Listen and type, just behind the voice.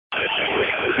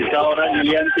Esta hora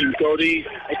Lilian Tintori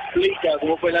explica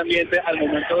cómo fue el ambiente al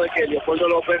momento de que Leopoldo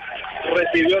López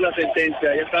recibió la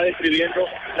sentencia. Ella está describiendo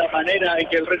la manera en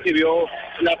que él recibió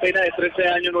la pena de 13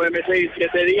 años, 9 meses y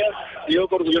 7 días. Dijo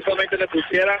que orgullosamente le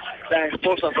pusiera la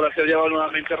esposa por ser llevado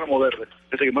nuevamente a removerle.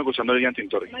 Le seguimos escuchando a Lilian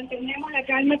Tintori. Mantenemos la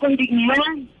calma con dignidad,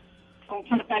 con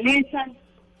fortaleza,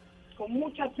 con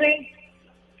mucha fe.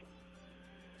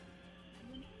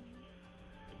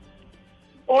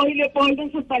 Hoy Leopoldo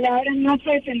en sus palabras no se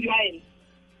defendió a él.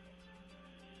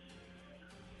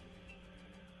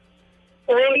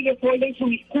 Hoy Leopoldo en su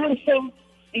discurso,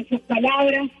 en sus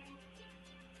palabras,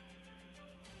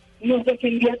 nos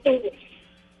defendió a todos.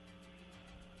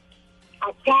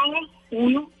 A cada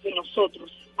uno de nosotros,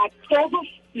 a todos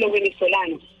los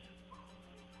venezolanos.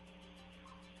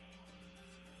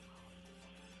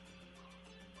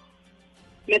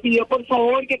 Me pidió por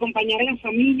favor que acompañara a la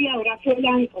familia Horacio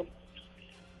Blanco,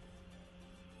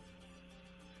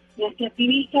 nuestra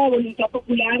activista de Voluntad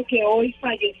Popular que hoy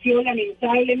falleció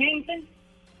lamentablemente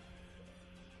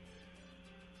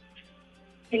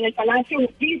en el Palacio de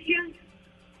Justicia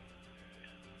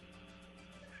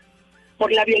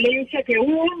por la violencia que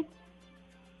hubo,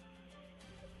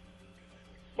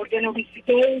 porque nos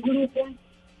visitó un grupo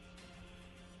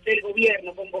del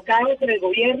gobierno, convocado por el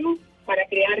gobierno para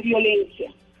crear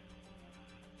violencia.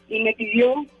 Y me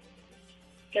pidió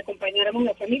que acompañáramos a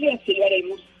la familia y así lo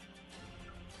haremos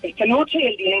esta noche y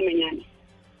el día de mañana.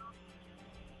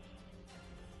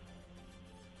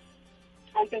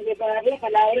 Antes de dar la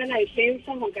palabra a la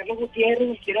defensa, Juan Carlos Gutiérrez,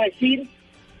 les quiero decir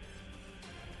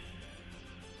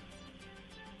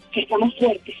que estamos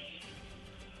fuertes.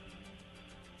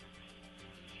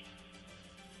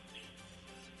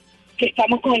 Que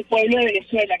estamos con el pueblo de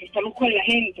Venezuela, que estamos con la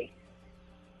gente.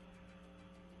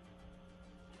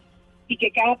 Y que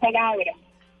cada palabra,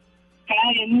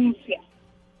 cada denuncia,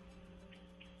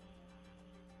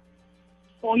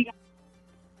 oiga,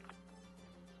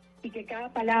 y que cada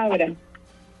palabra,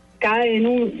 cada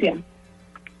denuncia,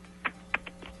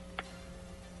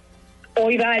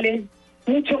 hoy vale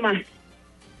mucho más,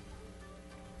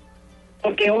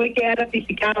 porque hoy queda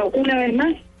ratificado una vez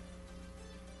más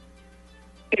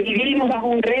que vivimos bajo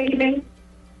un régimen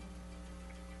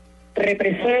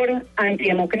represor,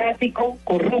 antidemocrático,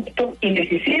 corrupto,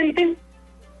 ineficiente,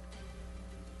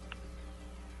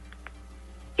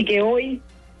 y que hoy,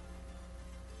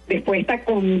 después de esta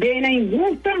condena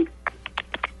injusta,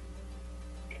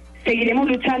 seguiremos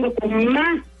luchando con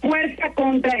más fuerza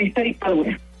contra esta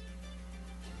dictadura.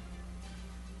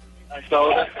 A esta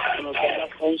hora, son las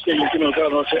 11 y 15 minutos de la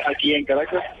noche aquí en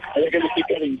Caracas. Hay que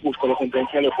calificar de injusta la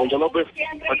sentencia de Leopoldo López.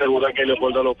 Asegura que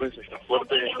Leopoldo López está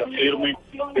fuerte, está firme,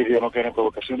 pidió no querer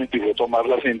provocaciones, pidió tomar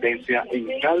la sentencia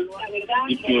en calma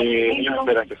y que ellos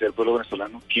esperan que sea el pueblo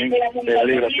venezolano quien dé la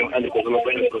liberación a Leopoldo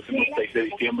López el próximo 6 de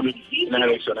diciembre en las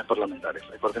elecciones parlamentarias.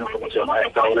 Hay parte de información a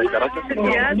esta hora en Caracas. La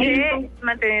necesidad de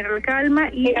mantener la calma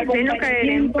y de no caer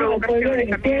en provocaciones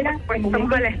también, pues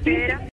estamos a la espera.